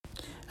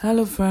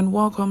Hello friend,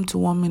 welcome to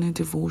 1 Minute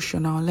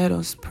Devotional. Let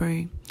us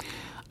pray.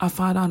 Our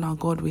Father and our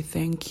God, we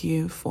thank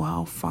you for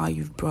how far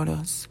you've brought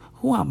us.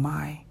 Who am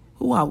I?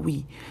 Who are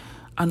we?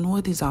 And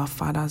what is our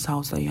Father's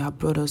house that you have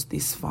brought us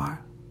this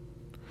far?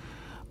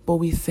 But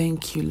we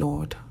thank you,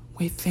 Lord.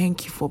 We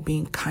thank you for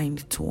being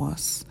kind to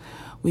us.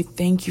 We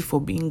thank you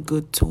for being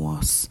good to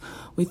us.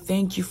 We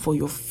thank you for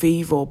your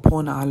favor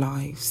upon our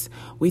lives.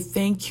 We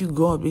thank you,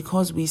 God,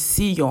 because we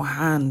see your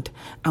hand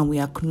and we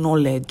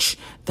acknowledge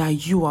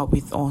that you are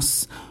with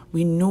us.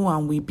 We know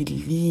and we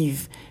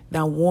believe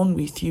that one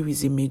with you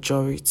is a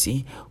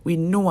majority. We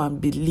know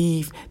and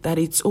believe that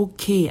it's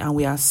okay and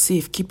we are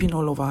safe keeping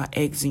all of our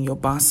eggs in your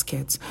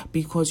basket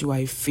because you are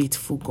a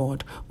faithful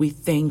God. We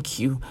thank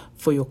you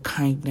for your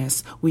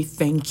kindness. We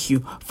thank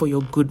you for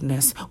your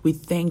goodness. We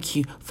thank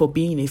you for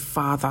being a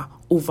Father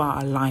over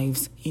our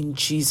lives. In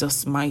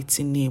Jesus'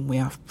 mighty name we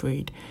have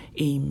prayed.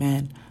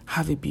 Amen.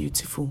 Have a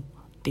beautiful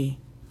day.